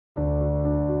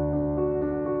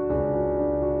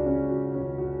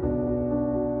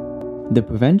The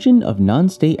prevention of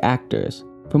non-state actors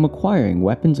from acquiring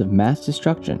weapons of mass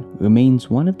destruction remains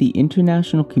one of the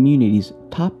international community's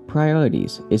top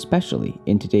priorities, especially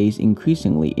in today's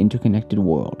increasingly interconnected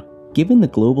world. Given the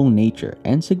global nature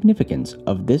and significance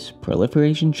of this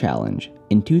proliferation challenge,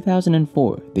 in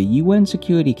 2004, the UN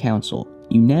Security Council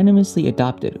unanimously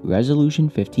adopted Resolution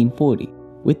 1540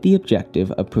 with the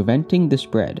objective of preventing the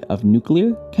spread of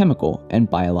nuclear, chemical, and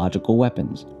biological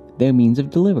weapons, their means of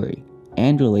delivery,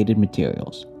 and related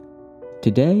materials.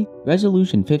 Today,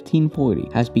 Resolution 1540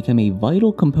 has become a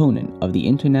vital component of the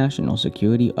international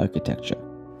security architecture.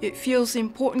 It fills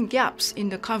important gaps in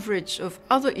the coverage of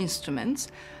other instruments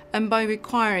and by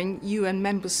requiring UN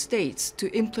member states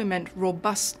to implement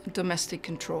robust domestic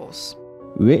controls.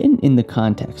 Written in the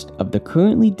context of the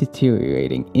currently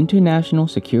deteriorating international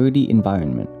security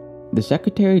environment, the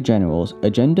Secretary-General's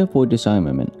Agenda for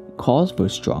Disarmament calls for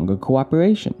stronger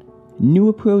cooperation, new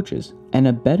approaches, and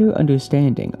a better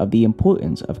understanding of the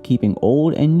importance of keeping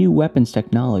old and new weapons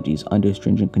technologies under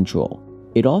stringent control.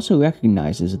 It also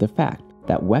recognizes the fact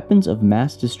that weapons of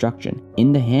mass destruction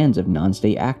in the hands of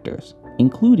non-state actors,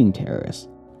 including terrorists,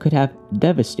 could have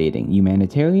devastating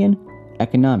humanitarian,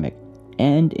 economic,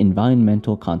 and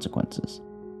environmental consequences.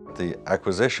 The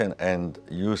acquisition and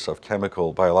use of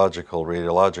chemical, biological,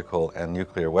 radiological, and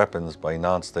nuclear weapons by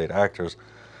non-state actors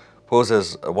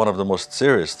poses one of the most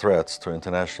serious threats to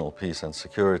international peace and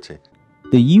security.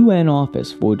 The UN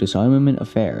Office for Disarmament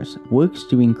Affairs works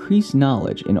to increase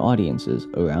knowledge in audiences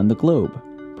around the globe,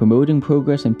 promoting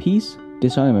progress in peace,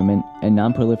 disarmament, and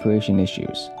non-proliferation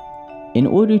issues. In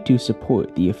order to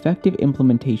support the effective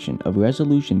implementation of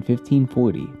Resolution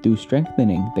 1540 through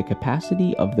strengthening the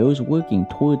capacity of those working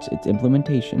towards its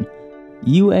implementation,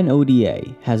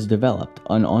 UNODA has developed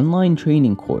an online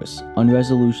training course on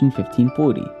Resolution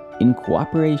 1540 in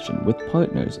cooperation with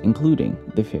partners including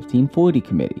the 1540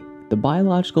 Committee, the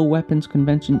Biological Weapons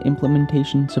Convention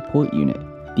Implementation Support Unit,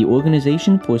 the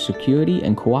Organization for Security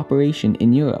and Cooperation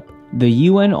in Europe, the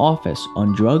UN Office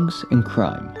on Drugs and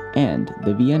Crime, and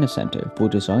the Vienna Center for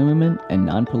Disarmament and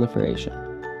Non-Proliferation.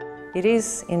 It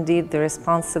is indeed the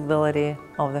responsibility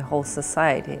of the whole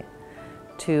society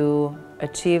to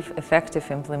achieve effective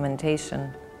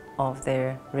implementation of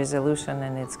their resolution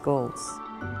and its goals.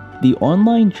 The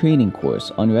online training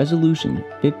course on Resolution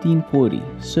 1540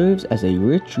 serves as a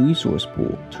rich resource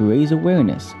pool to raise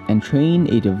awareness and train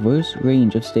a diverse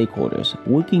range of stakeholders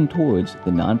working towards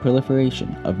the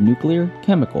non-proliferation of nuclear,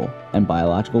 chemical, and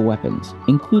biological weapons,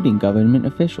 including government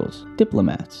officials,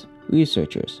 diplomats,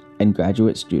 researchers, and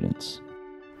graduate students.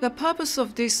 The purpose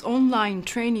of this online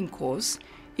training course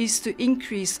is to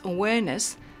increase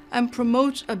awareness and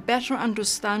promote a better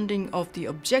understanding of the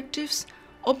objectives,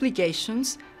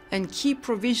 obligations, and key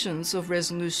provisions of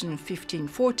Resolution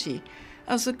 1540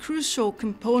 as a crucial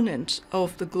component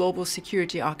of the global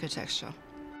security architecture.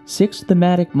 6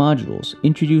 thematic modules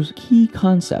introduce key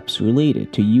concepts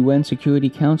related to UN Security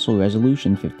Council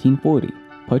Resolution 1540.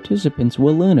 Participants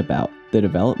will learn about the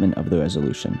development of the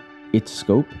resolution, its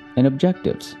scope and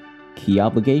objectives, key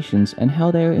obligations and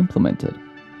how they are implemented,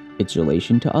 its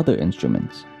relation to other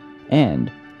instruments,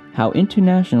 and how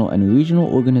international and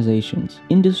regional organizations,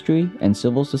 industry, and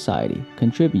civil society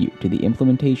contribute to the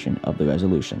implementation of the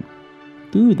resolution.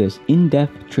 Through this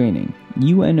in-depth training,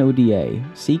 UNODA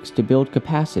seeks to build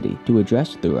capacity to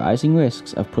address the rising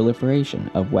risks of proliferation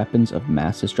of weapons of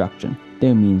mass destruction,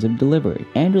 their means of delivery,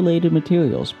 and related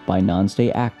materials by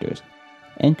non-state actors,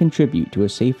 and contribute to a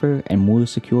safer and more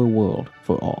secure world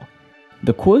for all.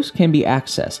 The course can be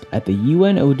accessed at the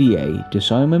UNODA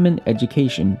Disarmament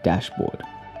Education Dashboard.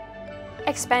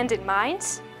 Expanded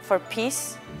minds for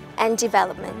peace and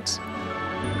development.